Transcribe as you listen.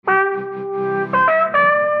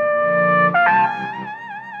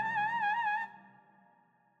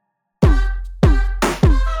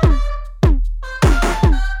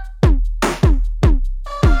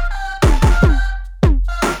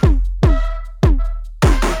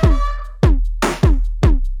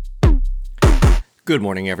Good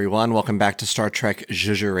morning, everyone. Welcome back to Star Trek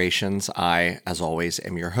Zhuzhurations. I, as always,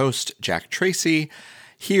 am your host, Jack Tracy,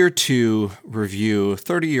 here to review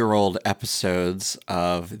 30-year-old episodes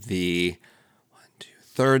of the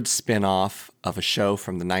third spin-off of a show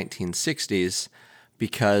from the 1960s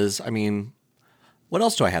because, what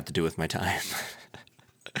else do I have to do with my time?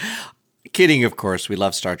 Kidding, of course. We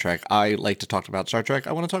love Star Trek. I like to talk about Star Trek.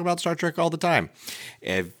 I want to talk about Star Trek all the time.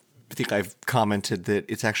 I think I've commented that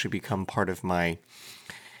it's actually become part of my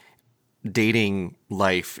dating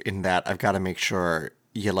life in that I've got to make sure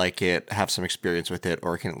you like it, have some experience with it,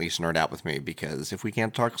 or can at least nerd out with me, because if we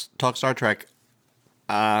can't talk Star Trek,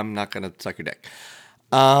 I'm not going to suck your dick.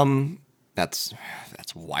 That's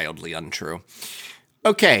wildly untrue.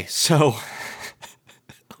 Okay, so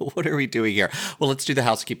what are we doing here? Well, let's do the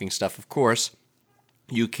housekeeping stuff, of course.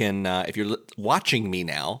 You can, if you're watching me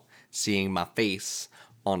now, seeing my face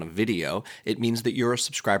on a video, it means that you're a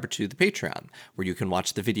subscriber to the Patreon, where you can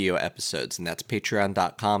watch the video episodes, and that's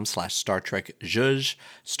patreon.com/Star Trek Zhuzh,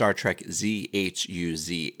 Star Trek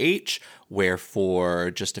ZHUZH, where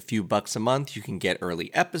for just a few bucks a month, you can get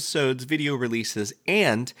early episodes, video releases,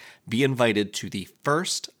 and be invited to the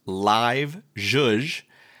first live Zhuzh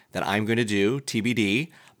that I'm going to do,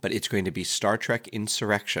 TBD, but it's going to be Star Trek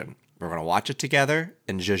Insurrection. We're going to watch it together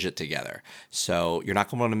and zhuzh it together. So you're not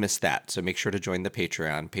going to want to miss that. So make sure to join the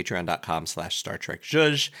Patreon, patreon.com/Star Trek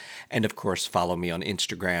Zhuzh. And of course, follow me on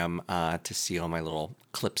Instagram to see all my little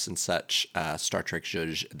clips and such, Star Trek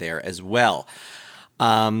Zhuzh there as well.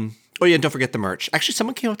 Oh yeah, and don't forget the merch. Actually,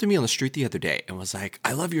 someone came up to me on the street the other day and was like,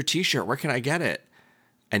 I love your t-shirt. Where can I get it?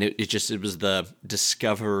 And it was the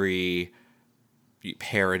Discovery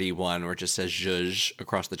parody one where it just says zhuzh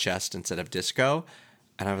across the chest instead of disco.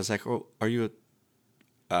 And I was like, "Oh, are you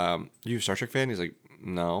a Star Trek fan?" He's like,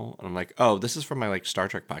 "No." And I'm like, "Oh, this is from my Star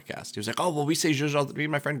Trek podcast." He was like, "Oh, well, we say zhuzh me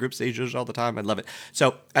and my friend group say zhuzh all the time. I love it."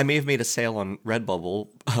 So I may have made a sale on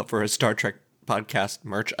Redbubble for a Star Trek podcast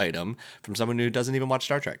merch item from someone who doesn't even watch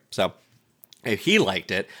Star Trek. So if he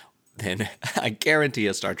liked it, then I guarantee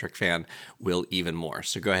a Star Trek fan will even more.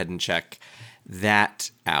 So go ahead and check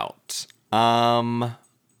that out.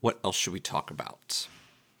 What else should we talk about?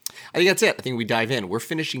 I think that's it. I think we dive in. We're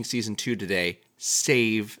finishing season 2 today,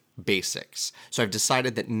 save basics. So I've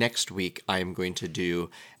decided that next week I am going to do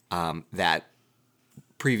that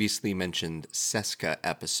previously mentioned Seska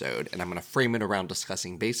episode, and I'm going to frame it around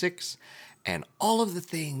discussing basics and all of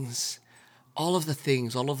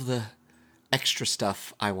the extra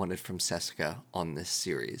stuff I wanted from Seska on this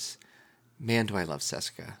series. Man, do I love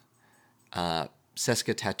Seska.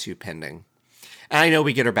 Seska tattoo pending. And I know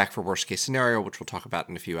we get her back for worst case scenario, which we'll talk about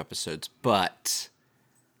in a few episodes, but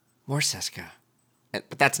more Seska.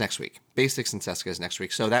 But that's next week. Basics and Seska is next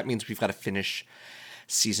week. So that means we've got to finish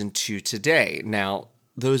season 2 today. Now,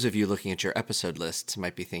 those of you looking at your episode lists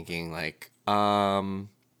might be thinking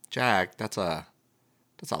Jack, that's a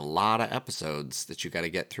lot of episodes that you got to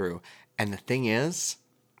get through. And the thing is,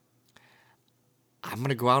 I'm going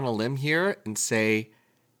to go out on a limb here and say,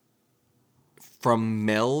 from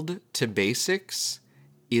Meld to Basics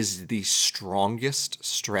is the strongest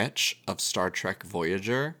stretch of Star Trek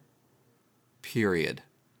Voyager, period.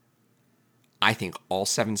 I think all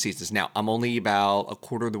 7 seasons. Now, I'm only about a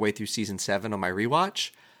quarter of the way through season 7 on my rewatch,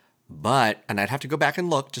 and I'd have to go back and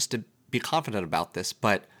look just to be confident about this,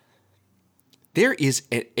 but there is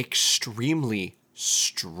an extremely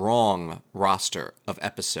strong roster of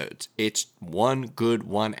episodes. It's one good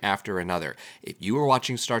one after another. If you were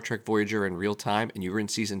watching Star Trek Voyager in real time and you were in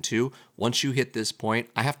season 2, once you hit this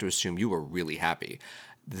point, I have to assume you were really happy.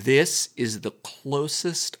 This is the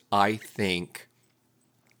closest I think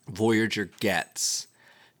Voyager gets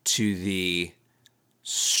to the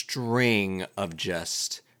string of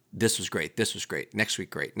just this was great, next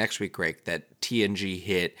week great, that TNG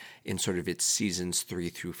hit in sort of its seasons 3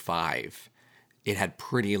 through 5. It had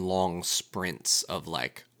pretty long sprints of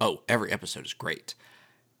every episode is great.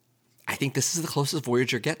 I think this is the closest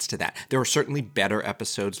Voyager gets to that. There are certainly better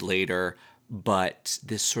episodes later, but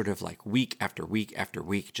this sort of week after week after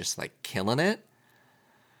week, just killing it.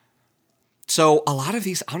 So a lot of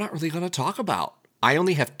these I'm not really going to talk about. I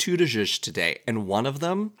only have 2 to zhuzh today, and one of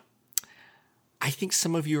them, I think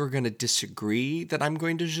some of you are going to disagree that I'm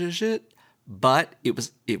going to zhuzh it, but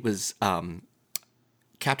it was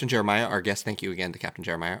Captain Jeremiah, our guest. Thank you again to Captain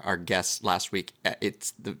Jeremiah, our guest last week.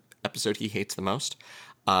 It's the episode he hates the most.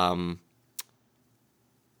 So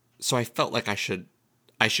I felt like I should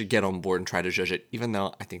get on board and try to zhuzh it, even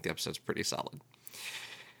though I think the episode's pretty solid.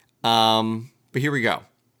 But here we go.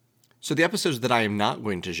 So the episodes that I am not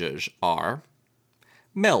going to zhuzh are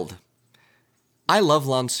Meld. I love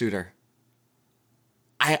Lon Suter.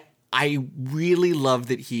 I really love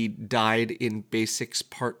that he died in Basics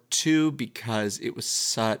Part 2 because it was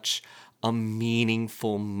such a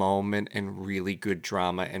meaningful moment and really good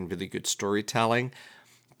drama and really good storytelling.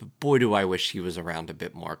 But boy, do I wish he was around a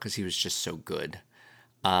bit more because he was just so good.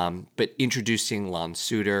 But introducing Lon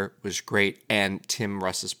Suter was great, and Tim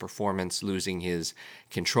Russ's performance, losing his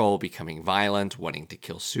control, becoming violent, wanting to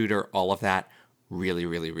kill Suter, all of that, really,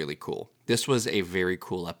 really, really cool. This was a very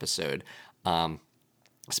cool episode.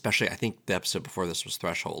 Especially, I think the episode before this was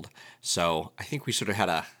Threshold. So I think we sort of had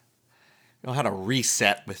a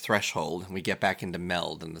reset with Threshold, and we get back into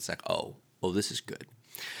Meld, and it's like, oh, this is good.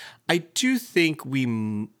 I do think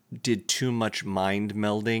we did too much mind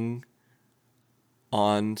melding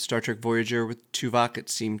on Star Trek Voyager with Tuvok. It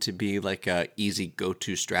seemed to be like a easy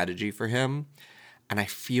go-to strategy for him. And I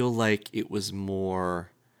feel like it was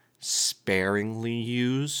more sparingly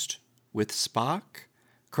used with Spock.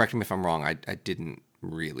 Correct me if I'm wrong. I didn't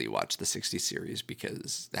really watch the 60 series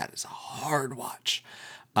because that is a hard watch.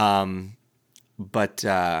 But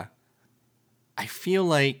I feel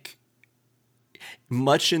like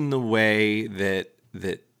much in the way that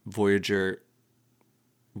Voyager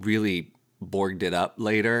really Borged it up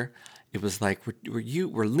later, it was like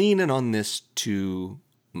we're leaning on this too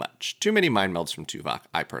much. Too many mind melds from Tuvok,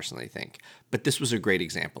 I personally think. But this was a great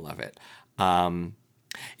example of it.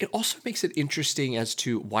 It also makes it interesting as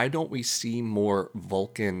to why don't we see more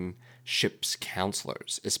Vulcan ship's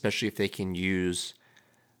counselors, especially if they can use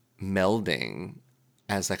melding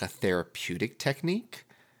as like a therapeutic technique.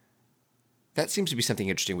 That seems to be something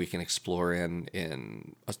interesting we can explore in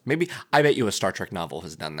maybe, I bet you a Star Trek novel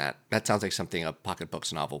has done that. That sounds like something a Pocket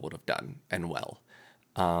Books novel would have done, and well.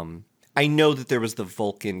 I know that there was the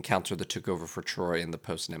Vulcan counselor that took over for Troy in the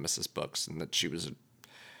post-Nemesis books, and that she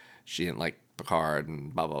didn't like Picard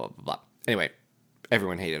and blah, blah, blah, blah, blah. Anyway,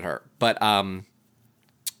 everyone hated her. But,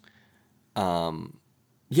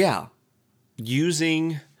 yeah,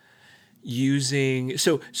 using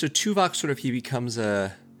so Tuvok sort of, he becomes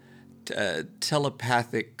a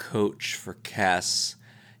telepathic coach for Kes.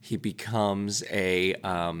 He becomes a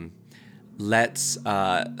let's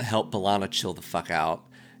help B'Elanna chill the fuck out,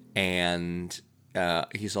 and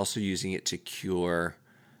he's also using it to cure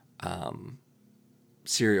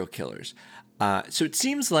serial killers. So it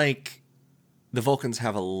seems like the Vulcans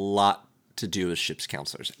have a lot to do with ship's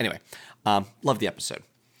counselors. Anyway, love the episode.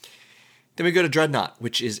 Then we go to Dreadnought,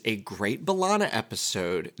 which is a great B'Elanna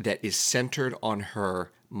episode that is centered on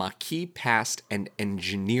her Maquis past and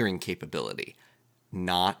engineering capability,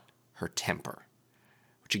 not her temper.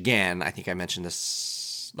 Which again, I think I mentioned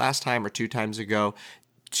this last time or 2 times ago.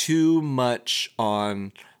 Too much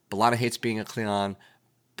on B'Elanna hates being a Klingon.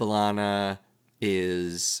 B'Elanna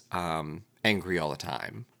is angry all the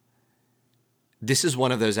time. This is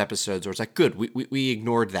one of those episodes where it's like, good, we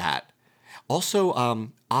ignored that. Also,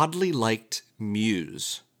 oddly liked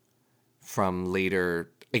Muse from later.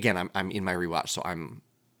 Again, I'm in my rewatch, so I'm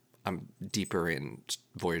deeper in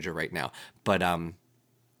Voyager right now. But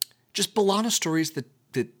just B'Elanna stories that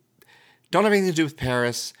don't have anything to do with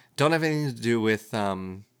Paris, don't have anything to do with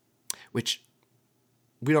which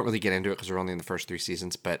we don't really get into it because we're only in the first 3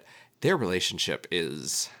 seasons. But their relationship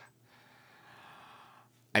is,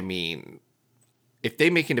 I mean, if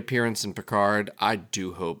they make an appearance in Picard, I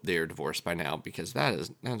do hope they're divorced by now, because that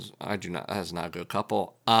is not a good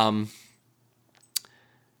couple.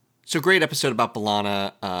 So great episode about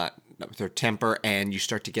B'Elanna with her temper, and you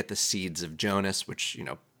start to get the seeds of Jonas, which,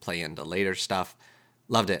 play into later stuff.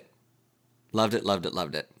 Loved it.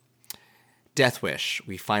 Death Wish.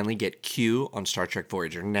 We finally get Q on Star Trek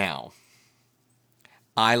Voyager. Now,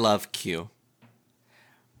 I love Q,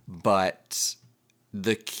 but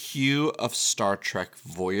the Q of Star Trek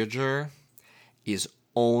Voyager is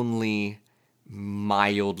only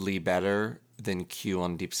mildly better than Q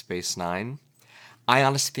on Deep Space Nine. I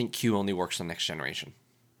honestly think Q only works on Next Generation.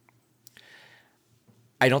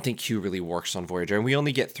 I don't think Q really works on Voyager, and we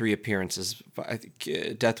only get 3 appearances. I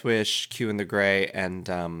think Death Wish, Q in the Gray,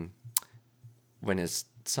 and when his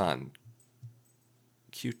son,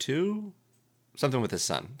 Q2? Something with his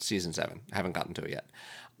son, season 7. I haven't gotten to it yet.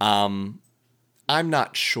 I'm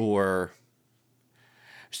not sure.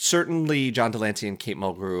 Certainly, John Delancey and Kate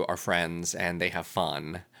Mulgrew are friends, and they have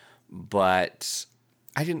fun. But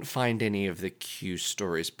I didn't find any of the Q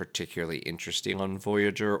stories particularly interesting on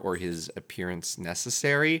Voyager, or his appearance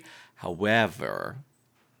necessary. However,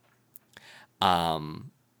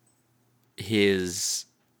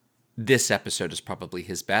 this episode is probably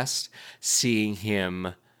his best. Seeing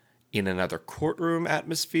him in another courtroom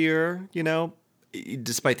atmosphere,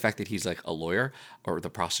 despite the fact that he's like a lawyer or the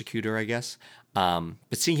prosecutor, I guess. But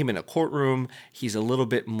seeing him in a courtroom, he's a little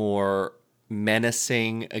bit more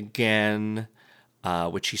menacing again,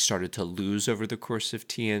 which he started to lose over the course of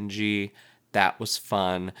TNG. That was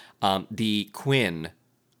fun. The Quinn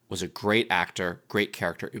was a great actor, great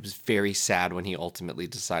character. It was very sad when he ultimately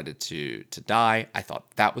decided to die. I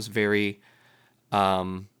thought that was very...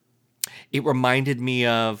 it reminded me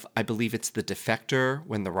of, I believe it's The Defector,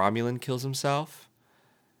 when the Romulan kills himself.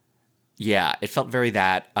 Yeah, it felt very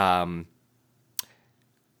that.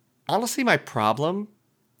 Honestly, my problem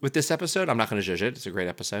with this episode, I'm not going to judge it, it's a great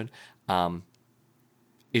episode,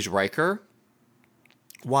 is Riker.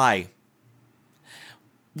 Why?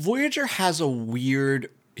 Voyager has a weird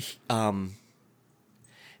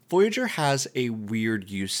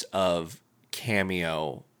use of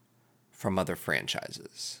cameo from other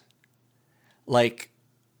franchises. Like,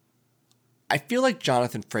 I feel like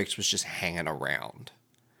Jonathan Frakes was just hanging around.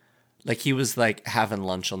 Like, he was, like, having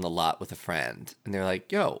lunch on the lot with a friend. And they're like,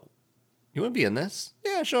 yo, you want to be in this?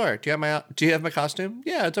 Yeah, sure. Do you have my costume?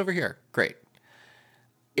 Yeah, it's over here. Great.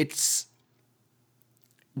 It's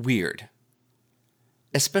weird.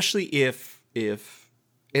 Especially if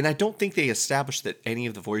and I don't think they established that any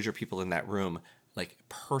of the Voyager people in that room, like,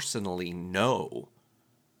 personally know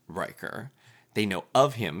Riker. They know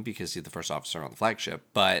of him because he's the first officer on the flagship,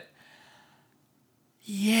 but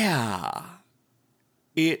yeah,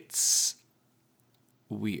 it's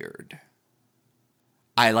weird.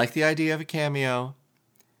 I like the idea of a cameo,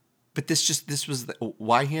 but this was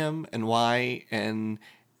why him and why, and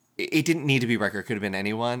it didn't need to be Riker. It could have been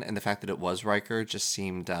anyone, and the fact that it was Riker just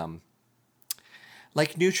seemed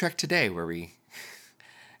like New Trek Today, where we,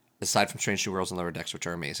 aside from Strange New Worlds and Lower Decks, which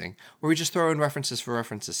are amazing, where we just throw in references for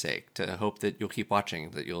reference's sake to hope that you'll keep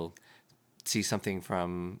watching, that you'll see something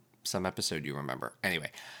from some episode you remember. Anyway,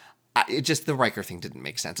 the Riker thing didn't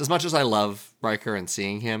make sense. As much as I love Riker and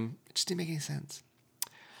seeing him, it just didn't make any sense.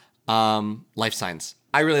 Life Signs.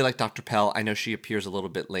 I really like Dr. Pell. I know she appears a little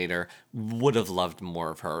bit later. Would have loved more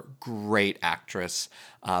of her. Great actress.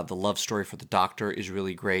 The love story for the Doctor is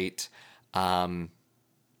really great.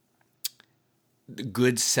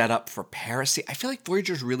 Good setup for Piracy. I feel like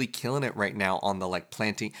Voyager's really killing it right now on the like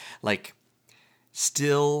planting, like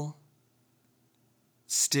still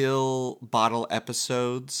bottle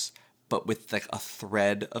episodes, but with like a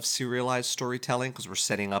thread of serialized storytelling, because we're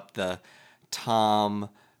setting up the Tom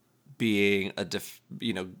being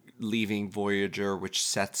leaving Voyager, which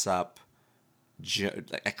sets up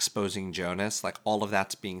exposing Jonas. Like all of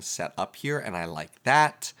that's being set up here, and I like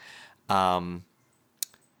that. I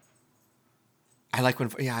like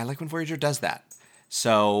when Voyager does that.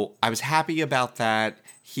 So I was happy about that.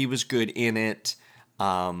 He was good in it.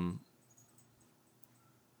 The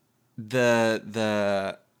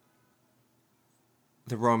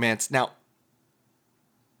romance. Now,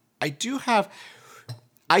 I get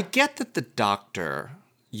that the Doctor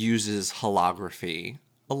uses holography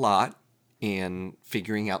a lot in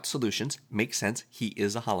figuring out solutions. Makes sense. He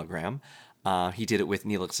is a hologram. He did it with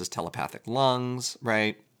Neelix's telepathic lungs,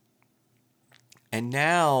 right? And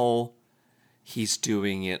now he's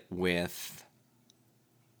doing it with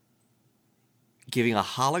giving a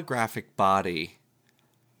holographic body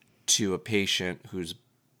to a patient whose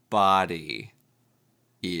body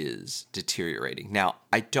is deteriorating. Now,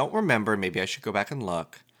 I don't remember, maybe I should go back and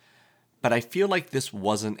look, but I feel like this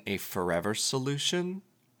wasn't a forever solution.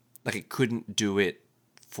 Like it couldn't do it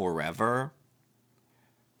forever.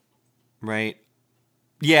 Right?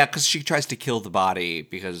 Yeah, because she tries to kill the body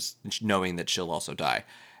because knowing that she'll also die.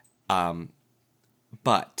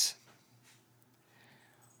 But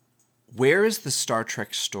where is the Star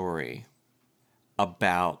Trek story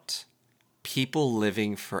about people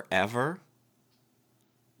living forever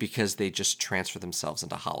because they just transfer themselves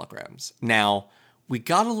into holograms? Now, we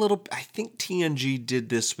got a little... I think TNG did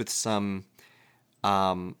this with some...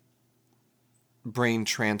 brain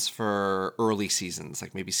transfer early seasons,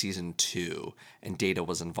 like maybe season 2, and Data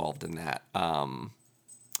was involved in that.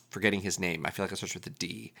 Forgetting his name, I feel like it starts with a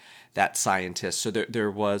D. That scientist. So there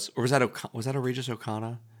was, or was that Regis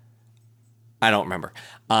O'Connor? I don't remember.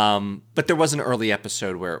 But there was an early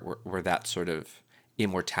episode where that sort of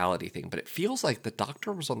immortality thing. But it feels like the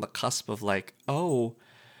Doctor was on the cusp of like, oh,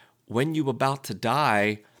 when you about to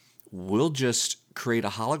die, we'll just create a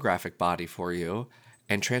holographic body for you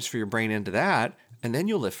and transfer your brain into that, and then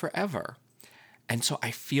you'll live forever. And so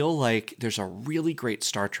I feel like there's a really great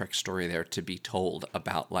Star Trek story there to be told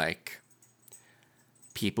about, like,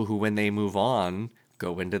 people who, when they move on,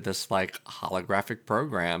 go into this, like, holographic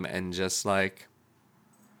program and just, like,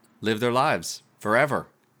 live their lives forever.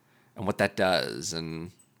 And what that does.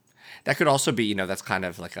 And That could also be, that's kind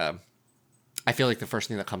of like I feel like the first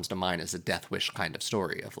thing that comes to mind is a Death Wish kind of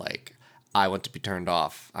story of like, I want to be turned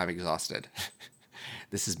off. I'm exhausted.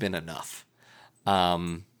 This has been enough.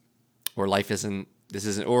 Or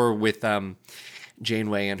or with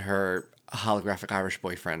Janeway and her holographic Irish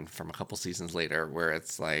boyfriend from a couple seasons later, where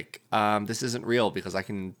it's like, this isn't real because I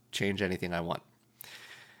can change anything I want.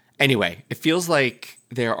 Anyway, it feels like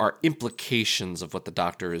there are implications of what the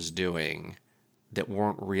Doctor is doing that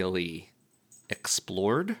weren't really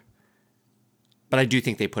explored. But I do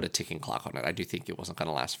think they put a ticking clock on it. I do think it wasn't going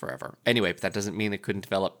to last forever. Anyway, but that doesn't mean it couldn't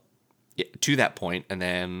develop to that point. And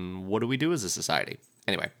then what do we do as a society?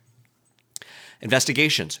 Anyway,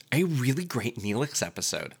 investigations. A really great Neelix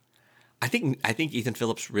episode. I think Ethan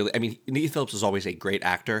Phillips Ethan Phillips is always a great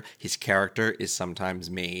actor. His character is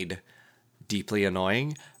sometimes made deeply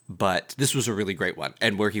annoying, but this was a really great one.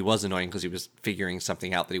 And where he was annoying because he was figuring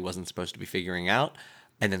something out that he wasn't supposed to be figuring out,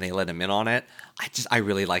 and then they let him in on it. I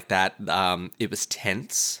really like that. It was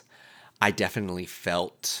tense. I definitely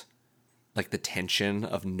felt like the tension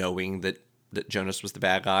of knowing that Jonas was the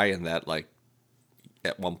bad guy, and that like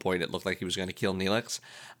at one point it looked like he was going to kill Neelix.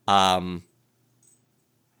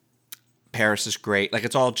 Paris is great. Like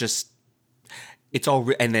it's all, and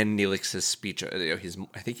then Neelix's speech. I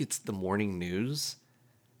think it's the morning news.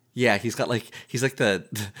 Yeah, he's like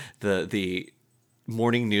the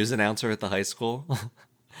morning news announcer at the high school.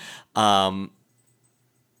 That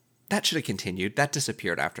should have continued. That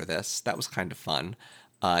disappeared after this. That was kind of fun.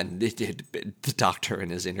 And it did the Doctor in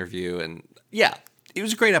his interview, and yeah, it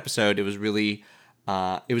was a great episode. It was really,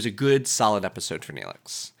 it was a good, solid episode for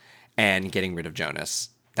Neelix, and getting rid of Jonas.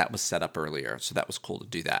 That was set up earlier, so that was cool to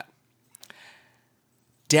do that.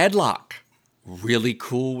 Deadlock. Really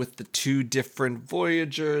cool with the two different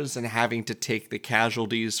Voyagers and having to take the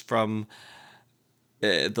casualties from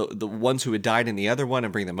the ones who had died in the other one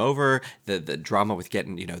and bring them over. The drama with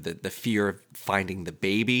getting, the fear of finding the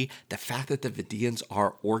baby. The fact that the Vidians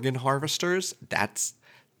are organ harvesters. That's,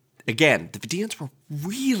 again, the Vidians were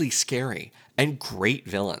really scary and great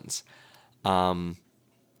villains. And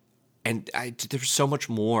there was so much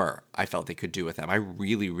more I felt they could do with them. I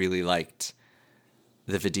really, really liked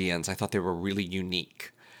the Vidians. I thought they were really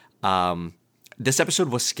unique. This episode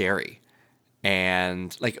was scary.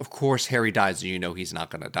 And, like, of course, Harry dies, and he's not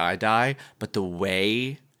going to die. But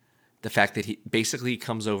the fact that he basically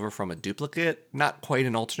comes over from a duplicate, not quite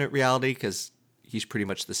an alternate reality, because he's pretty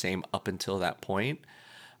much the same up until that point.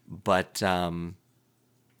 But, and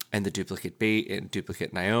the duplicate and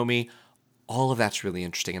duplicate Naomi, all of that's really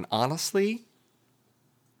interesting. And honestly,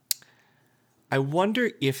 I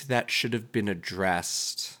wonder if that should have been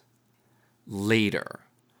addressed later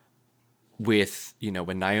with,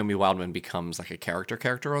 when Naomi Wildman becomes like a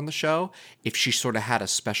character on the show, if she sort of had a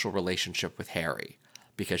special relationship with Harry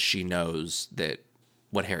because she knows that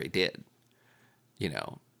what Harry did,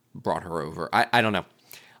 brought her over. I don't know.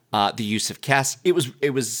 The use of Cass, it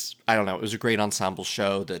was, I don't know, it was a great ensemble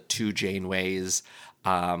show. The two Janeways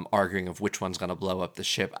arguing of which one's going to blow up the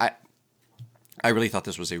ship. I really thought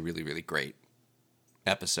this was a really, really great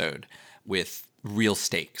episode with real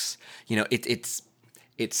stakes.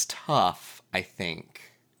 It's tough, I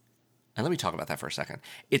think. And let me talk about that for a second.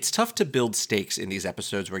 It's tough to build stakes in these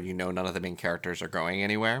episodes where none of the main characters are going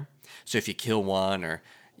anywhere. So if you kill one or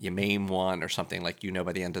you maim one or something, like,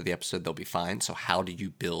 by the end of the episode they'll be fine. So how do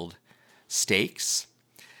you build stakes?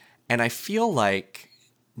 And I feel like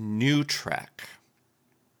New Trek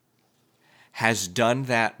has done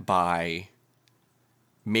that by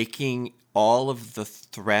making all of the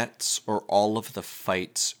threats or all of the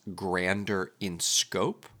fights grander in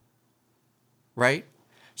scope, right?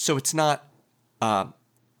 So it's not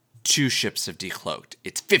 2 ships have decloaked.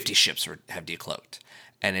 It's 50 ships have decloaked.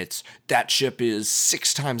 And it's, that ship is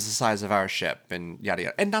 6 times the size of our ship, and yada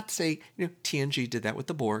yada. And not to say, TNG did that with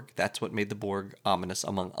the Borg. That's what made the Borg ominous,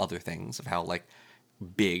 among other things, of how, like,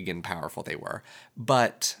 big and powerful they were.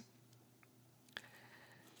 But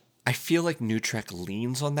I feel like New Trek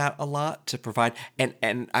leans on that a lot to provide, and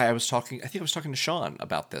I think I was talking to Sean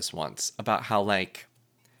about this once, about how, like,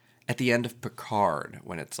 at the end of Picard,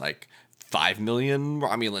 when it's like 5 million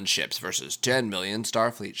Romulan ships versus 10 million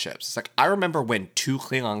Starfleet ships. It's like, I remember when two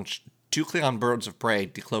Klingon birds of prey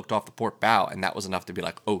decloaked off the port bow, and that was enough to be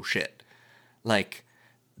like, oh shit. Like,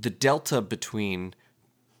 the delta between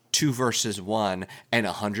 2 versus 1 and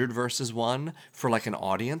 100 versus 1 for, like, an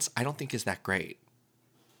audience, I don't think is that great.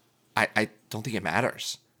 I don't think it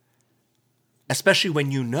matters. Especially when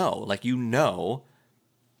they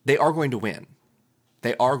are going to win.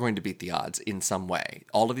 They are going to beat the odds in some way.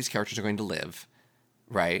 All of these characters are going to live,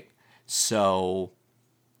 right? So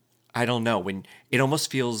I don't know, when it almost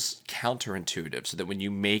feels counterintuitive, so that when you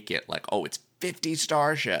make it like, oh, it's 50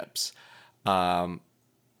 starships,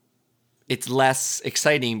 it's less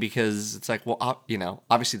exciting because it's like, well,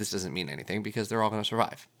 obviously this doesn't mean anything because they're all going to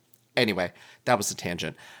survive. Anyway, that was a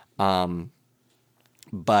tangent.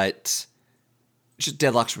 But just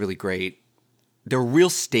Deadlock's really great. There are real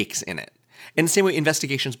stakes in it. And the same way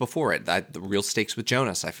Investigations before it, the real stakes with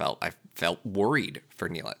Jonas, I felt worried for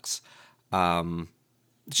Neelix.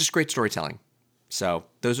 It's just great storytelling. So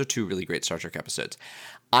those are two really great Star Trek episodes.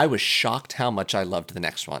 I was shocked how much I loved the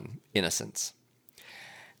next one, Innocence.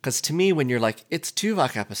 Because to me, when you're like, it's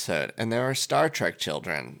Tuvok episode, and there are Star Trek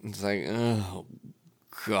children, it's like, oh,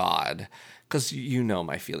 God. Because you know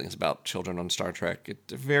my feelings about children on Star Trek.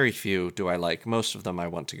 Very few do I like. Most of them I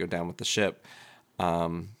want to go down with the ship.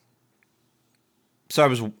 So I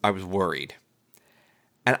was worried.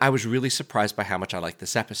 And I was really surprised by how much I liked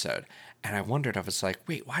this episode. And I wondered, I was like,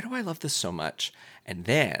 wait, why do I love this so much? And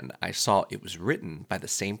then I saw it was written by the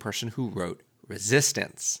same person who wrote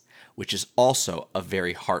Resistance, which is also a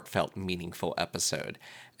very heartfelt, meaningful episode.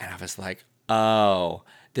 And I was like, oh,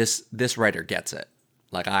 this writer gets it.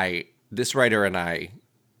 This writer and I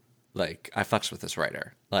fucks with this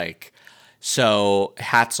writer. So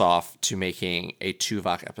hats off to making a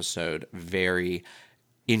Tuvok episode very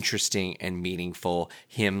interesting and meaningful.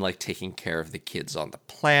 Him taking care of the kids on the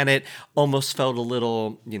planet almost felt a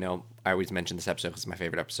little, I always mention this episode because it's my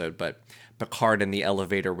favorite episode, but Picard in the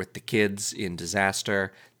elevator with the kids in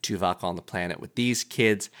Disaster, Tuvok on the planet with these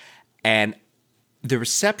kids. And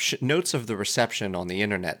the notes of the reception on the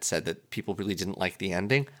internet said that people really didn't like the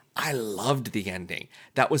ending. I loved the ending.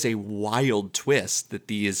 That was a wild twist that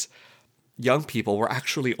these young people were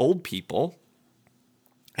actually old people.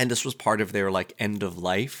 And this was part of their end of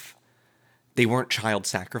life. They weren't child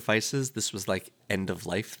sacrifices. This was end of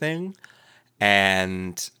life thing.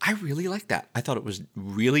 And I really liked that. I thought it was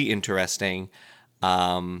really interesting.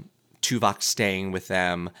 Tuvok staying with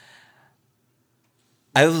them.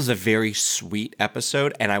 I thought it was a very sweet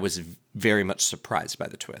episode, and I was very much surprised by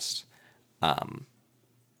the twist.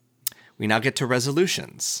 We now get to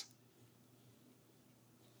resolutions.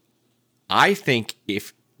 I think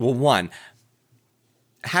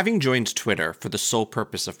having joined Twitter for the sole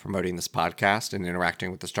purpose of promoting this podcast and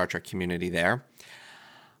interacting with the Star Trek community there,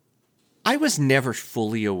 I was never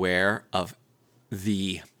fully aware of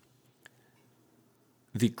the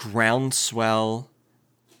groundswell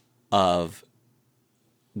of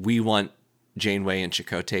we want Janeway and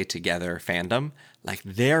Chakotay together fandom.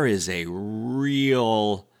 There is a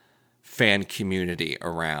real fan community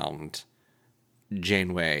around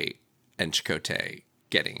Janeway and Chakotay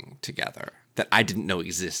getting together that I didn't know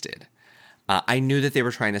existed. I knew that they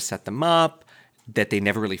were trying to set them up, that they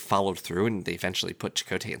never really followed through, and they eventually put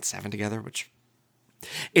Chakotay and Seven together, which...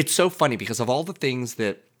 It's so funny because of all the things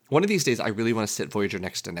that... One of these days, I really want to sit Voyager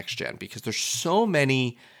next to Next Gen because there's so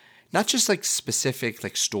many, not just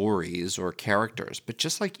specific stories or characters, but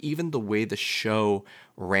just even the way the show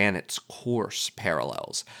ran its course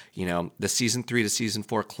parallels. The season 3 to season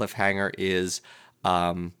 4 cliffhanger is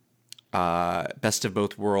Best of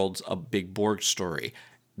Both Worlds, a big Borg story.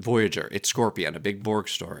 Voyager, it's Scorpion, a big Borg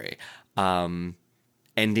story.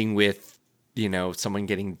 Ending with, someone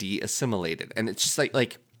getting de-assimilated. And it's just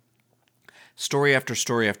story after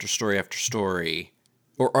story after story after story,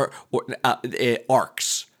 or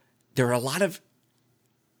arcs. There are a lot of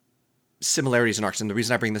similarities in arcs. And the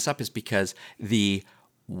reason I bring this up is because the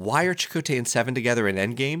why are Chakotay and Seven together in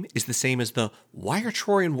Endgame is the same as the why are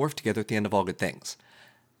Troy and Worf together at the end of All Good Things.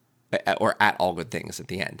 Or at All Good Things at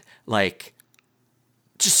the end.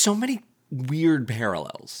 Just so many weird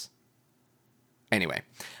parallels. Anyway.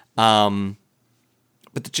 So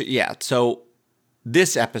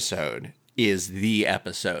this episode is the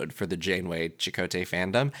episode for the Janeway Chakotay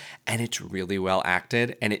fandom, and it's really well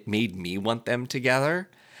acted, and it made me want them together.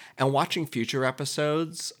 And watching future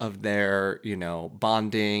episodes of their,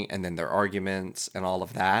 bonding and then their arguments and all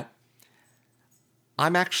of that,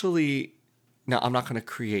 I'm not going to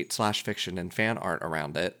create slash fiction and fan art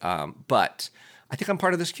around it, but I think I'm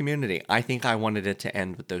part of this community. I think I wanted it to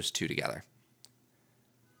end with those two together.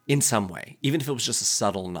 In some way, even if it was just a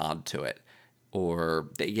subtle nod to it. Or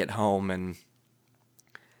they get home and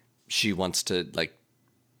she wants to,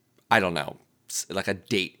 I don't know, a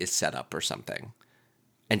date is set up or something.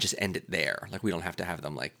 And just end it there. We don't have to have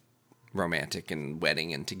them, romantic and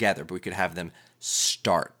wedding and together, but we could have them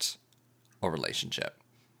start a relationship.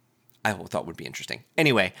 I thought would be interesting.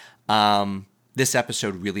 Anyway, this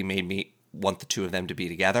episode really made me want the two of them to be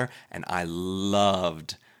together, and I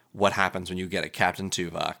loved what happens when you get a Captain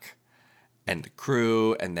Tuvok and the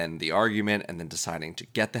crew, and then the argument, and then deciding to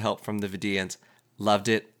get the help from the Vidians. Loved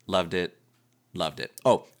it, loved it, loved it.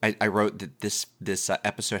 Oh, I wrote that this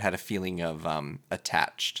episode had a feeling of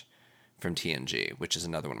Attached from TNG, which is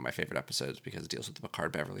another one of my favorite episodes because it deals with the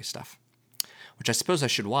Picard Beverly stuff, which I suppose I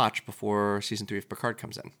should watch before season 3 of Picard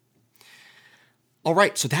comes in. All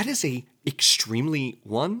right, so that is a extremely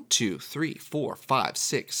 1, 2, 3, 4, 5,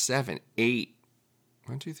 6, 7, 8.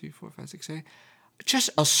 1, 2, 3, 4, 5, 6, 8.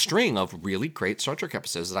 Just a string of really great Star Trek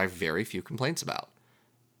episodes that I have very few complaints about.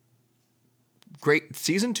 Great.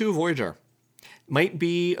 Season 2 of Voyager might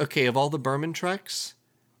be, okay, of all the Berman Treks,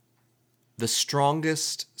 the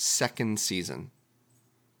strongest second season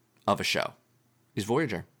of a show is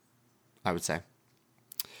Voyager, I would say.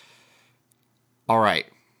 All right.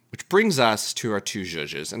 Which brings us to our 2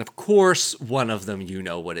 judges. And of course, one of them, you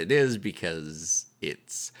know what it is because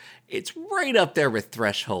it's right up there with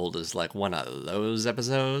Threshold as like one of those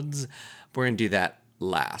episodes. We're going to do that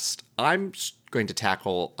last. I'm going to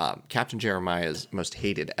tackle Captain Jeremiah's most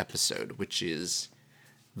hated episode, which is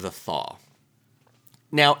The Thaw.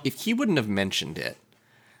 Now, if he wouldn't have mentioned it,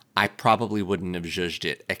 I probably wouldn't have judged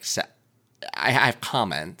it, except I have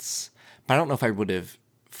comments, but I don't know if I would have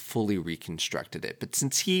fully reconstructed it. But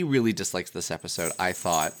since he really dislikes this episode, I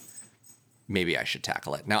thought maybe I should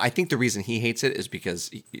tackle it. Now, I think the reason he hates it is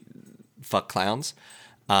because fuck clowns,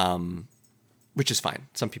 which is fine.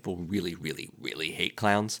 Some people really, really, really hate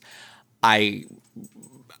clowns. I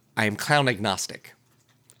am clown agnostic.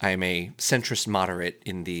 I am a centrist moderate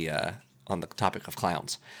in the on the topic of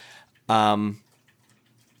clowns.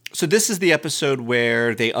 So this is the episode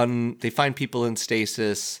where they find people in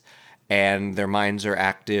stasis and their minds are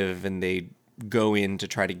active and they go in to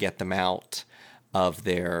try to get them out of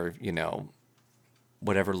their,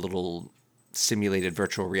 whatever little simulated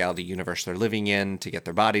virtual reality universe they're living in to get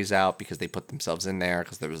their bodies out because they put themselves in there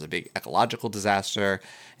because there was a big ecological disaster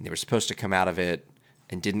and they were supposed to come out of it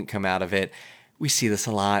and didn't come out of it. We see this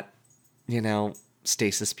a lot,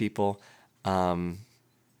 stasis people. I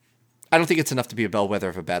don't think it's enough to be a bellwether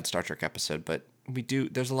of a bad Star Trek episode, but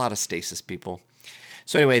there's a lot of stasis people.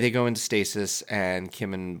 So anyway, they go into stasis and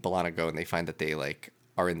Kim and B'Elanna go and they find that they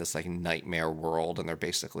are in this nightmare world and they're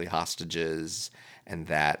basically hostages and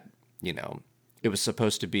that, it was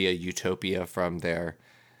supposed to be a utopia from their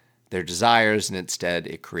desires and instead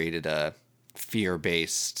it created a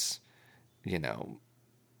fear-based,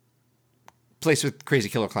 place with crazy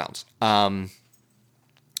killer clowns. And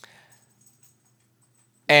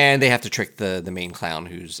they have to trick the main clown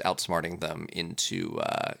who's outsmarting them into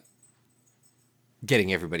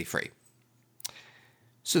getting everybody free.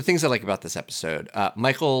 So the things I like about this episode,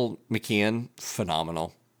 Michael McKean,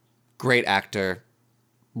 phenomenal. Great actor,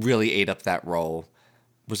 really ate up that role.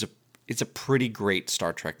 It's a pretty great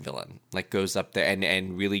Star Trek villain. Goes up there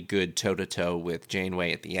and really good toe-to-toe with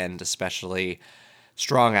Janeway at the end especially.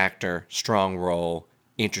 Strong actor, strong role,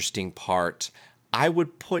 interesting part. I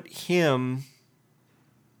would put him...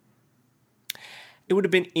 It would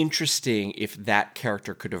have been interesting if that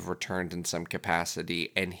character could have returned in some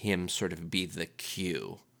capacity and him sort of be the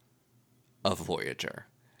Q of Voyager.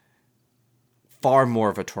 Far more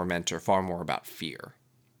of a tormentor, far more about fear.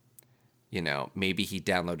 Maybe he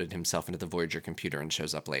downloaded himself into the Voyager computer and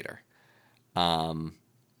shows up later. But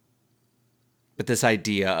this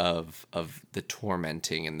idea of the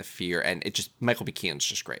tormenting and the fear, and Michael McKean's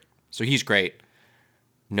just great. So he's great.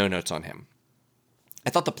 No notes on him. I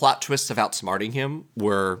thought the plot twists of outsmarting him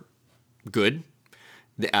were good.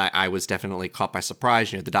 I was definitely caught by surprise.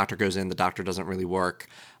 The doctor goes in, the doctor doesn't really work.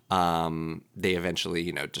 They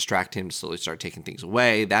eventually, distract him to slowly start taking things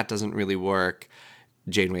away. That doesn't really work.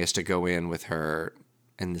 Janeway has to go in with her,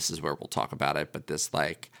 and this is where we'll talk about it, but this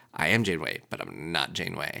I am Janeway, but I'm not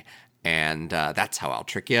Janeway. And that's how I'll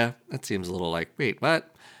trick you. That seems a little wait,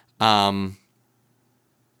 what?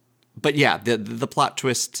 But yeah, the plot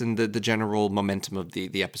twists and the general momentum of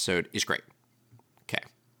the episode is great. Okay.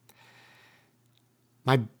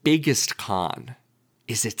 My biggest con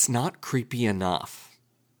is it's not creepy enough.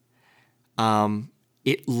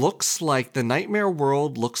 It looks like the Nightmare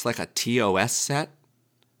World looks like a TOS set.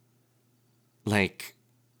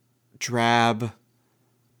 Drab,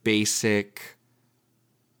 basic,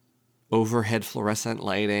 overhead fluorescent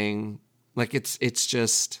lighting.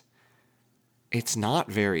 It's not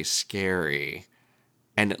very scary,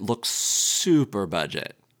 and it looks super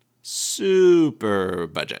budget. Super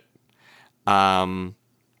budget. So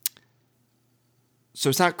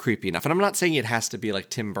it's not creepy enough. And I'm not saying it has to be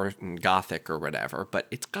Tim Burton Gothic or whatever, but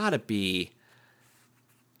it's got to be,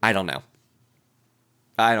 I don't know.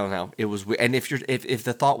 I don't know. It was, and if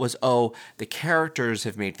the thought was, oh, the characters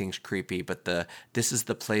have made things creepy, but this is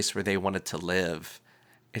the place where they wanted to live.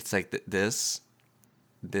 It's like this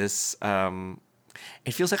it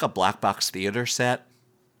feels like a black box theater set,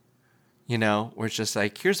 where it's just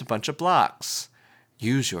like, here's a bunch of blocks.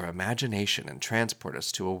 Use your imagination and transport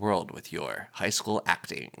us to a world with your high school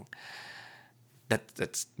acting.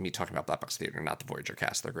 That's me talking about Black Box Theater, not the Voyager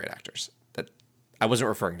cast. They're great actors. I wasn't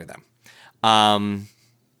referring to them.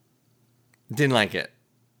 Didn't like it.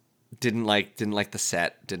 Didn't like the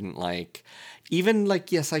set. Didn't like, even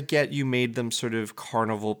like, yes, I get you made them sort of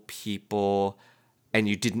carnival people, and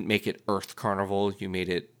you didn't make it Earth Carnival. You made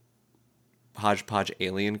it Hodgepodge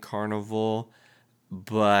Alien Carnival,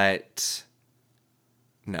 but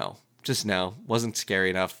no, just no. Wasn't scary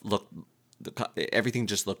enough. Everything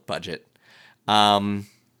just looked budget.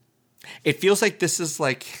 It feels like this is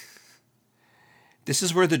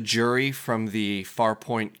where the jury from the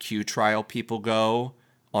Farpoint Q trial people go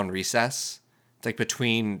on recess. It's like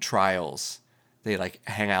between trials, they like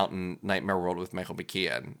hang out in Nightmare World with Michael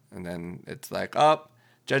McKean, and then it's like, oh,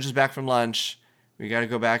 judge is back from lunch. We got to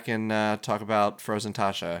go back and talk about Frozen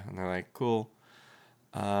Tasha, and they're like, cool.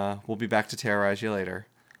 We'll be back to terrorize you later.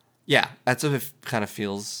 Yeah, that's what it kind of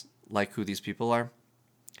feels like who these people are.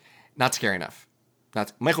 Not scary enough.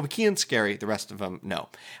 Not Michael McKean's scary. The rest of them, no.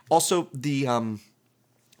 Also, the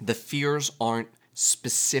fears aren't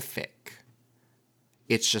specific.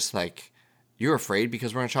 It's just like, you're afraid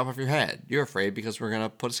because we're going to chop off your head. You're afraid because we're going to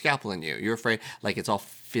put a scalpel in you. You're afraid. Like, it's all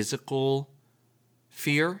physical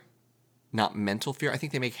fear, not mental fear. I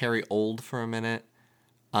think they make Harry old for a minute.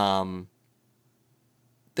 The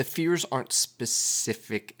fears aren't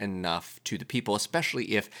specific enough to the people,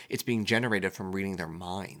 especially if it's being generated from reading their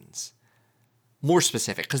minds. More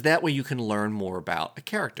specific, because that way you can learn more about a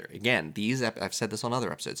character. Again, I've said this on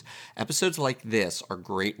other episodes. Episodes like this are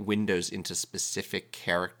great windows into specific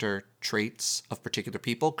character traits of particular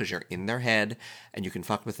people, because you're in their head and you can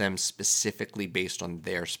fuck with them specifically based on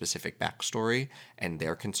their specific backstory and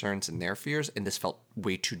their concerns and their fears. And this felt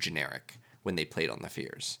way too generic when they played on the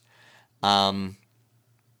fears.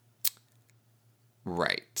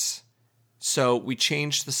 Right. So we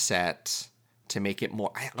changed the set to make it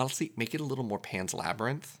more, honestly, make it a little more Pan's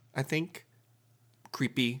Labyrinth, I think.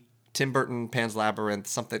 Creepy. Tim Burton, Pan's Labyrinth,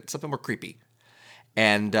 something more creepy.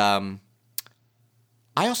 And I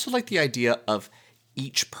also like the idea of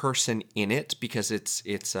each person in it, because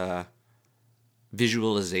it's a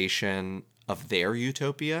visualization of their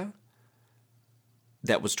utopia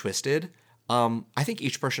that was twisted. I think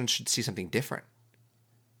each person should see something different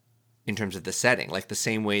in terms of the setting, like the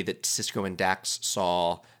same way that Sisko and Dax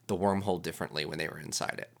saw the wormhole differently when they were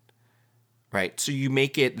inside it, right? So you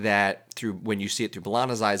make it that when you see it through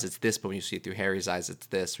B'Elanna's eyes, it's this, but when you see it through Harry's eyes, it's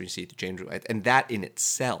this. When you see it through James' eyes, and that in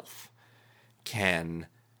itself can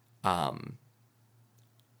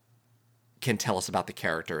tell us about the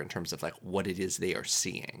character in terms of like what it is they are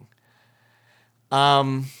seeing.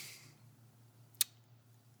 While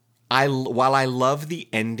I love the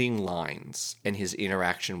ending lines and his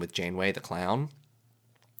interaction with Janeway, the clown,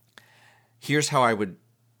 here's how I would...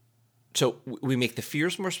 So we make the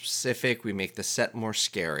fears more specific, we make the set more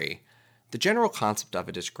scary. The general concept of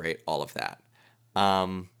it is great, all of that.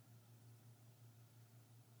 I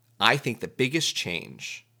think the biggest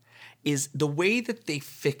change is the way that they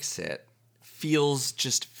fix it feels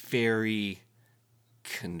just very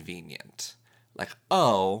convenient. Like,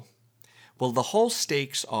 oh... Well, the whole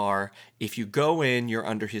stakes are, if you go in, you're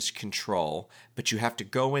under his control, but you have to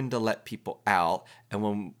go in to let people out. And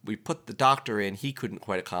when we put the doctor in, he couldn't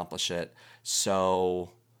quite accomplish it. So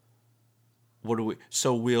what do we?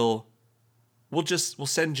 So we'll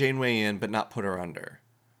send Janeway in, but not put her under.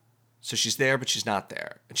 So she's there, but she's not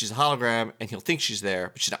there, and she's a hologram, and he'll think she's there,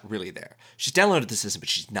 but she's not really there. She's downloaded the system, but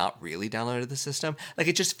she's not really downloaded the system. Like,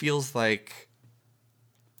 it just feels like,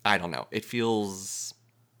 I don't know. It feels.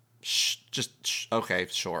 Okay,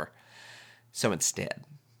 sure. So instead,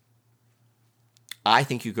 I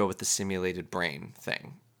think you go with the simulated brain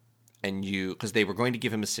thing. And because they were going to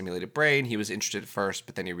give him a simulated brain, he was interested at first,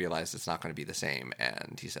 but then he realized it's not going to be the same.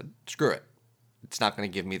 And he said, screw it. It's not going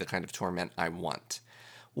to give me the kind of torment I want.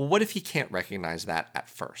 Well, what if he can't recognize that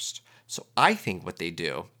at first? So I think what they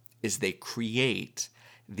do is they create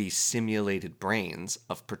these simulated brains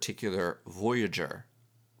of particular Voyager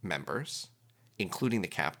members, including the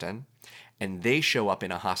captain, and they show up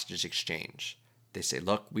in a hostage exchange. They say,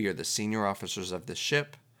 look, we are the senior officers of this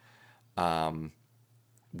ship.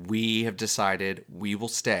 We have decided we will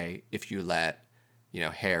stay if you let,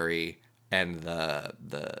 Harry and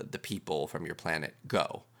the people from your planet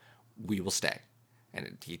go. We will stay.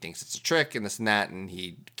 And he thinks it's a trick and this and that, and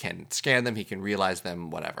he can scan them, he can realize them,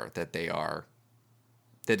 whatever, that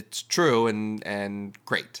it's true and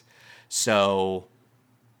great. So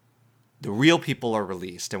the real people are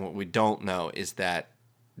released, and what we don't know is that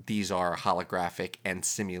these are holographic and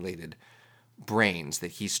simulated brains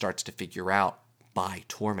that he starts to figure out by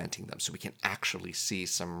tormenting them. So we can actually see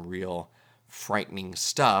some real frightening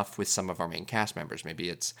stuff with some of our main cast members. Maybe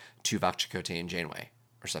it's Tuvix, Chakotay, and Janeway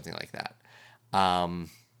or something like that.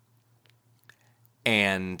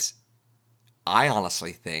 And I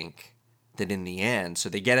honestly think that in the end, so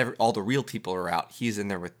they get all the real people are out, he's in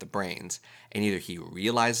there with the brains, and either he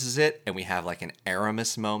realizes it and we have like an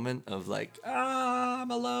Aramis moment of like, I'm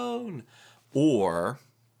alone, or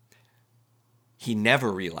he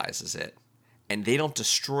never realizes it and they don't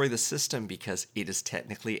destroy the system because it is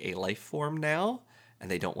technically a life form now, and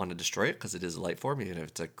they don't want to destroy it because it is a life form, even if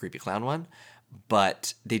it's a creepy clown one.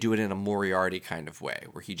 But they do it in a Moriarty kind of way,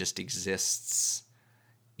 where he just exists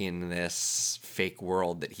in this fake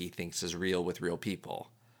world that he thinks is real with real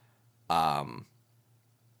people.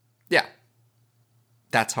 Yeah.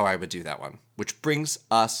 That's how I would do that one. Which brings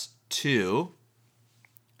us to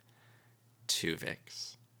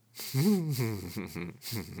Tuvix.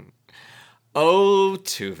 Oh,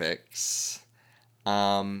 Tuvix.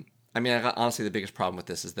 Honestly, the biggest problem with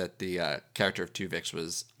this is that the character of Tuvix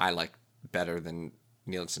was, I like better than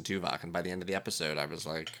Neelix and Tuvok, and by the end of the episode I was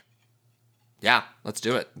like, yeah, let's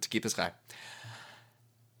do it. Let's keep this guy.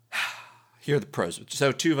 Here are the pros.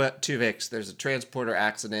 So Tuvix, there's a transporter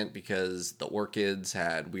accident because the orchids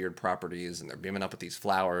had weird properties and they're beaming up with these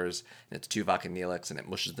flowers, and it's Tuvok and Neelix, and it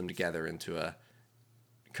mushes them together into a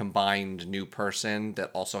combined new person that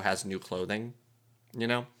also has new clothing,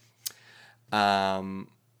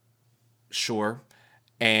 Sure.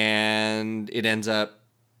 And it ends up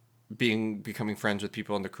becoming friends with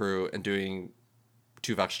people in the crew and doing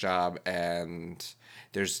Tuvok's job, and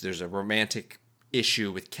there's a romantic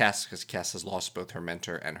issue with Kes because Kes has lost both her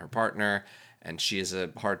mentor and her partner, and she has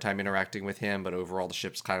a hard time interacting with him, but overall the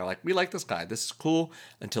ship's kind of like, we like this guy, this is cool,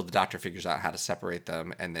 until the Doctor figures out how to separate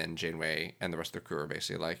them, and then Janeway and the rest of the crew are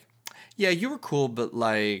basically like, yeah, you were cool, but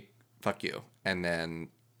like, fuck you, and then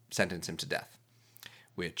sentence him to death,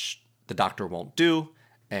 which the Doctor won't do,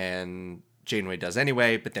 and Janeway does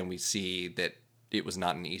anyway, but then we see that it was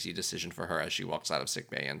not an easy decision for her as she walks out of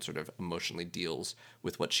sickbay and sort of emotionally deals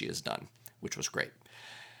with what she has done, which was great.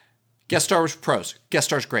 Guest star was pros. Guest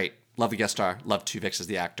star's great. Love the guest star. Love Tuvix as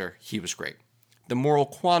the actor. He was great. The moral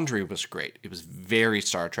quandary was great. It was very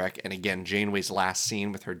Star Trek. And again, Janeway's last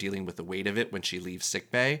scene with her dealing with the weight of it when she leaves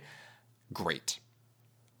sickbay, great.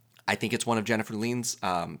 I think it's one of Jennifer Lean's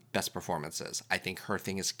best performances. I think her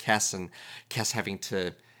thing is Kes, and Kes having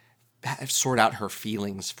to sort out her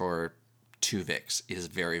feelings for Tuvix is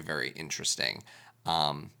very, very interesting.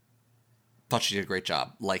 Thought she did a great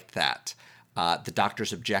job. Liked that. The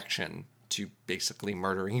Doctor's objection to basically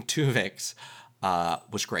murdering Tuvix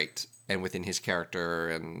was great, and within his character,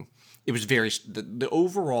 and it was very, the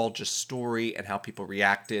overall just story and how people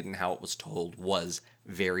reacted and how it was told was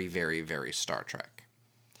very, very, very Star Trek.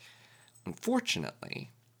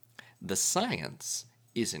 Unfortunately, the science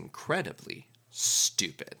is incredibly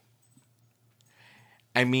stupid.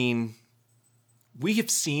 I mean, we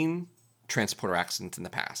have seen transporter accidents in the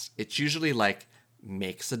past. It's usually like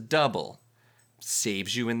makes a double,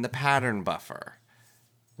 saves you in the pattern buffer,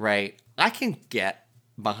 right? I can get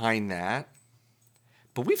behind that,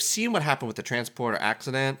 but we've seen what happened with the transporter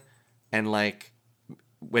accident, and like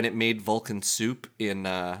when it made Vulcan soup in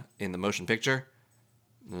the motion picture,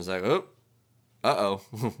 it was like,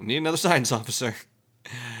 we need another science officer.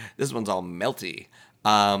 This one's all melty.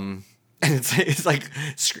 And it's like,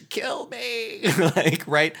 kill me, like,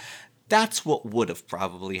 right? That's what would have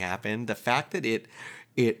probably happened. The fact that it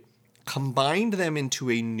combined them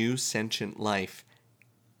into a new sentient life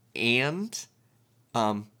and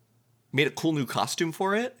made a cool new costume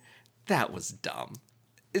for it, that was dumb.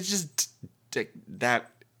 It's just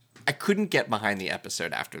that I couldn't get behind the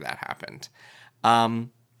episode after that happened.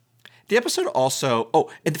 The episode also,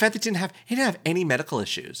 and the fact that it didn't have any medical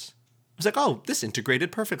issues. It was like, this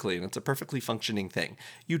integrated perfectly, and it's a perfectly functioning thing.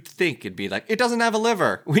 You'd think it'd be like, it doesn't have a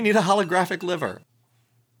liver. We need a holographic liver.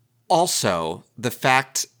 Also, the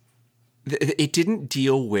fact that it didn't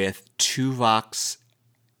deal with Tuvix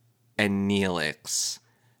and Neelix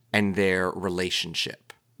and their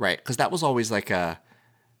relationship, right? Because that was always like I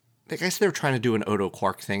guess they were trying to do an Odo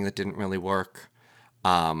Quark thing that didn't really work.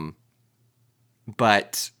 But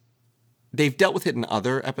they've dealt with it in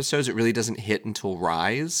other episodes. It really doesn't hit until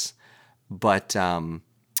Rise. But,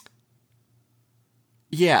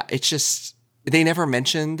 yeah, it's just, They never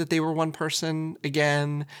mention that they were one person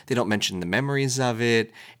again. They don't mention the memories of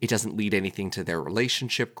it. It doesn't lead anything to their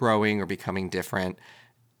relationship growing or becoming different.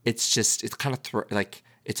 It's just, it's kind of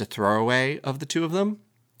it's a throwaway of the two of them.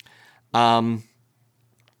 Another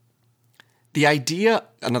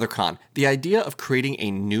con, the idea of creating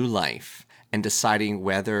a new life and deciding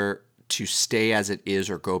whether to stay as it is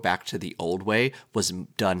or go back to the old way was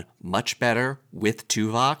done much better with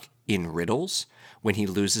Tuvok in riddles, when he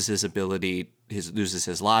loses his ability, loses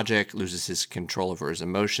his logic, loses his control over his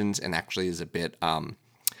emotions, and actually is a bit,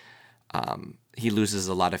 he loses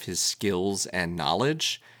a lot of his skills and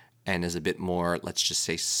knowledge and is a bit more, let's just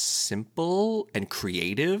say, simple and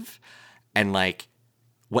creative. And like,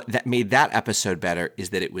 what that made that episode better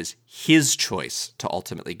is that it was his choice to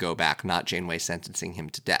ultimately go back, not Janeway sentencing him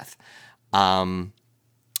to death.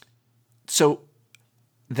 So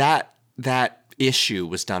that issue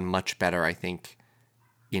was done much better, I think,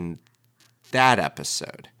 in that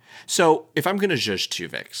episode. So if I'm going to judge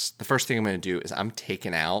Tuvix, the first thing I'm going to do is I'm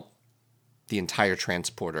taking out the entire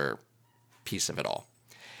transporter piece of it all.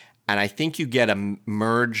 And I think you get a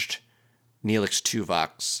merged Neelix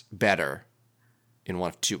Tuvix better in one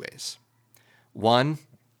of two ways. One,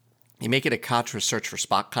 you make it a Katra search for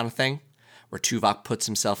Spock kind of thing, where Tuvok puts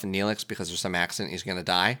himself in Neelix because there's some accident he's going to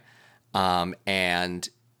die. And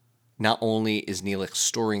not only is Neelix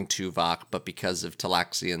storing Tuvok, but because of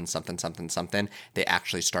Talaxian something, they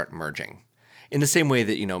actually start merging. In the same way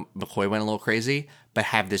that, McCoy went a little crazy, but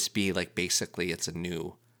have this be like basically it's a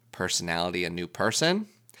new personality, a new person.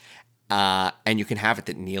 And you can have it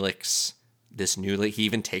that Neelix, he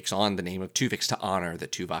even takes on the name of Tuvix to honor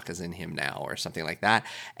that Tuvok is in him now or something like that.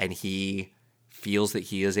 And he feels that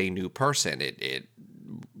he is a new person. It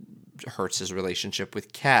hurts his relationship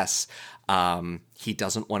with Kes. He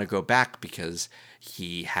doesn't want to go back because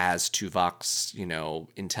he has Tuvok's,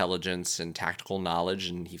 intelligence and tactical knowledge,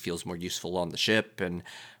 and he feels more useful on the ship, and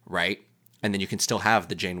right. And then you can still have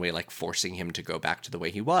the Janeway like forcing him to go back to the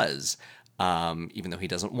way he was, even though he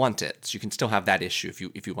doesn't want it. So you can still have that issue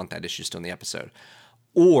if you want that issue still in the episode,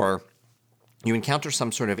 or you encounter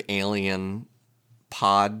some sort of alien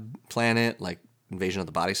pod planet like Invasion of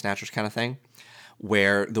the Body Snatchers kind of thing,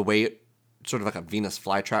 where the way it sort of like a Venus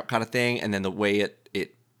flytrap kind of thing, and then the way it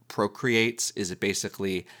procreates is it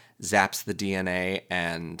basically zaps the DNA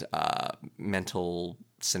and mental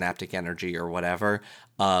synaptic energy or whatever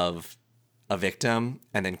of a victim,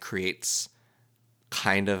 and then creates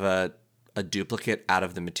kind of a duplicate out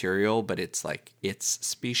of the material, but it's like its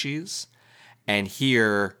species. And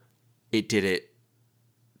here it did it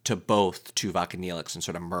to both Tuvok and Neelix and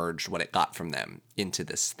sort of merged what it got from them into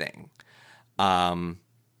this thing.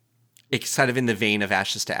 It's kind of in the vein of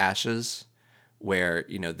Ashes to Ashes, where,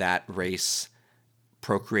 that race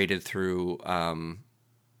procreated through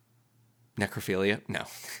necrophilia. No,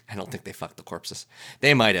 I don't think they fucked the corpses.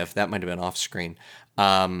 They might have. That might have been off screen.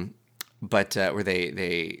 But where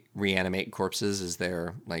they reanimate corpses as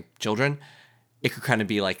their like children. It could kind of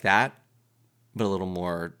be like that, but a little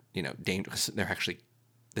more, dangerous.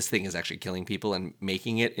 This thing is actually killing people and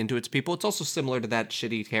making it into its people. It's also similar to that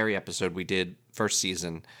shitty Harry episode we did first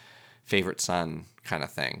season, Favorite Son kind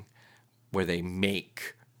of thing, where they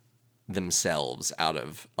make themselves out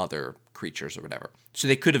of other creatures or whatever. So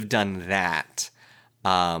they could have done that.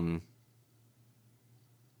 And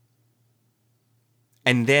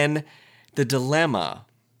then the dilemma,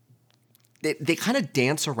 they kind of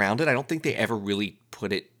dance around it. I don't think they ever really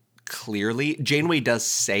put it clearly. Janeway does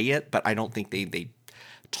say it, but I don't think they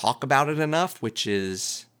talk about it enough, which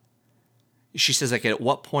is, she says, like, at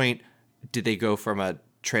what point did they go from a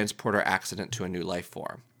transporter accident to a new life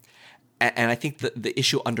form? And I think the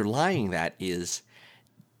issue underlying that is,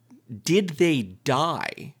 did they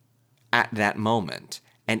die at that moment?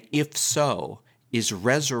 And if so, is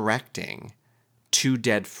resurrecting two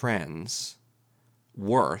dead friends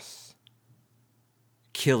worth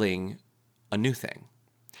killing a new thing?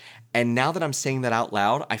 And now that I'm saying that out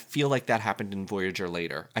loud, I feel like that happened in Voyager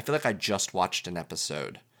later. I feel like I just watched an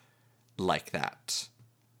episode like that.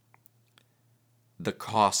 The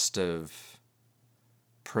cost of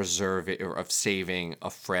preserving or of saving a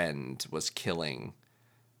friend was killing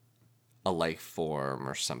a life form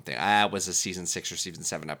or something. It was a season 6 or season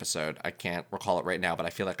 7 episode. I can't recall it right now, but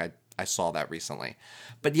I feel like I saw that recently.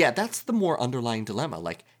 But yeah, that's the more underlying dilemma.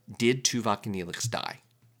 Like, did Tuvok and Neelix die?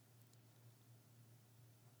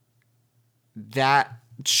 That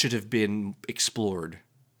should have been explored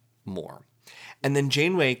more. And then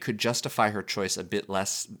Janeway could justify her choice a bit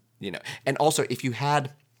less, And also, if you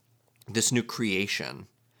had this new creation,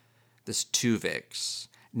 this Tuvix,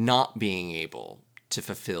 not being able to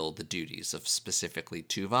fulfill the duties of specifically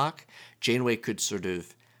Tuvok. Janeway could sort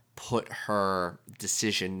of put her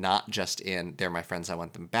decision not just in, they're my friends, I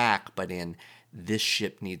want them back, but in, this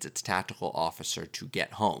ship needs its tactical officer to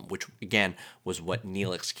get home, which, again, was what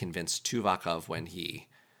Neelix convinced Tuvok of when he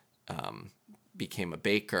became a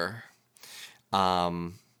baker.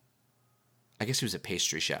 I guess he was a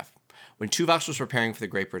pastry chef. When Tuvok was preparing for the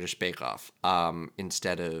Great British Bake Off,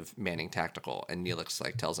 instead of manning tactical, and Neelix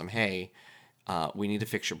tells him, hey, we need to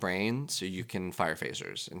fix your brain so you can fire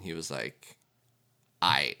phasers. And he was like,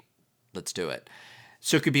 aight, let's do it.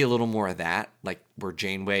 So it could be a little more of that, where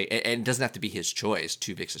Janeway, and it doesn't have to be his choice,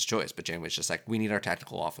 Tuvix's choice, but Janeway's just we need our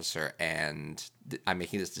tactical officer, and I'm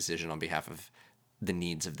making this decision on behalf of the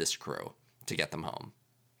needs of this crew to get them home.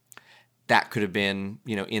 That could have been,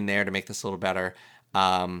 in there to make this a little better.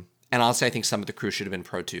 And honestly, I think some of the crew should have been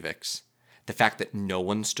pro Tuvix. The fact that no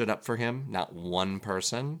one stood up for him, not one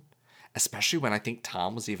person, especially when I think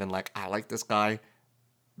Tom was even I like this guy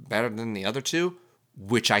better than the other two,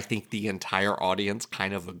 which I think the entire audience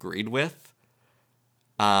kind of agreed with,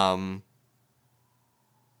 would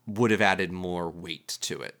have added more weight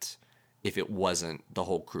to it if it wasn't the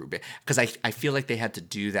whole crew. Because I feel like they had to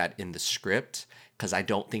do that in the script, because I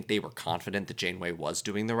don't think they were confident that Janeway was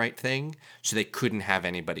doing the right thing, so they couldn't have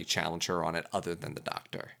anybody challenge her on it other than the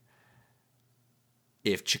Doctor.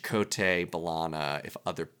 If Chakotay, B'Elanna, if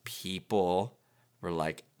other people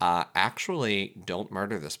were actually, don't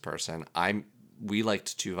murder this person. We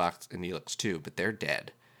liked Tuvok and Neelix too, but they're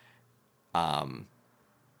dead. I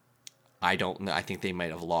don't know. I think they might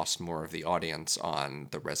have lost more of the audience on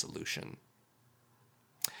the resolution.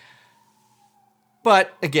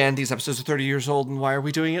 But again, these episodes are 30 years old, and why are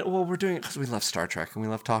we doing it? Well, we're doing it because we love Star Trek and we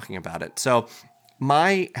love talking about it. So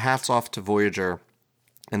my hat's off to Voyager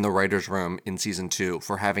and the writer's room in season 2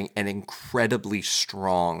 for having an incredibly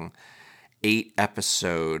strong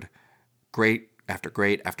 8-episode, great after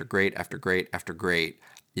great after great after great after great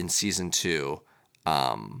in season 2.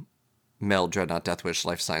 Mel, Dreadnought, Death Wish,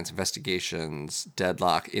 Life Science Investigations,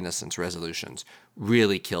 Deadlock, Innocence, Resolutions.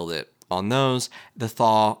 Really killed it on those. The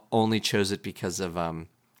Thaw only chose it because of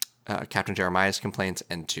Captain Jeremiah's complaints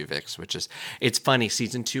and Tuvix, which is, it's funny,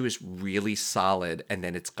 season 2 is really solid, and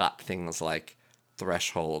then it's got things like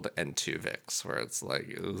Threshold and Tuvix, where it's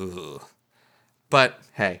ugh. But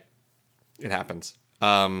hey, it happens.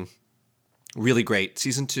 Really great.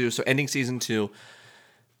 Season 2. So ending season 2.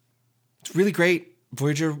 It's really great.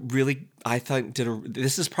 Voyager really, I thought,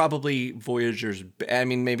 this is probably Voyager's,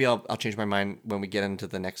 maybe I'll change my mind when we get into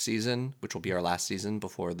the next season, which will be our last season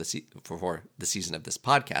before the season of this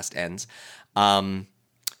podcast ends. I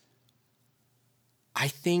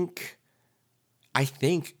think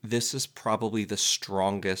this is probably the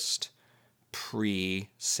strongest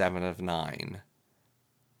pre-7 of 9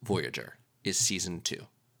 Voyager is season 2.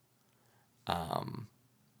 So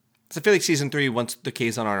I feel like season 3, once the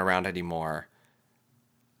Kazon aren't around anymore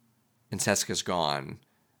and Seska's gone,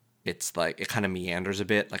 it's it kind of meanders a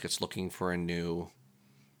bit, it's looking for a new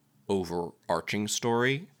overarching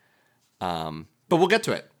story. But we'll get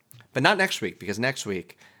to it. But not next week, because next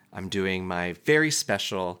week I'm doing my very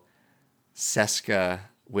special Seska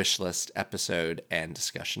wishlist episode and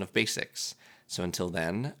discussion of basics. So until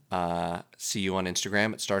then, see you on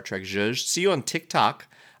Instagram at Star Trek Zhuzh. See you on TikTok.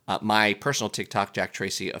 My personal TikTok, Jack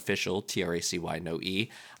Tracy Official, Tracy, no E.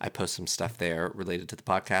 I post some stuff there related to the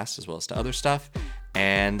podcast as well as to other stuff.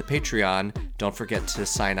 And the Patreon, don't forget to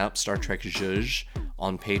sign up, Star Trek Zhuzh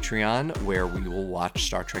on Patreon, where we will watch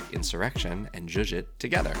Star Trek Insurrection and zhuzh it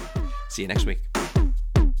together. See you next week.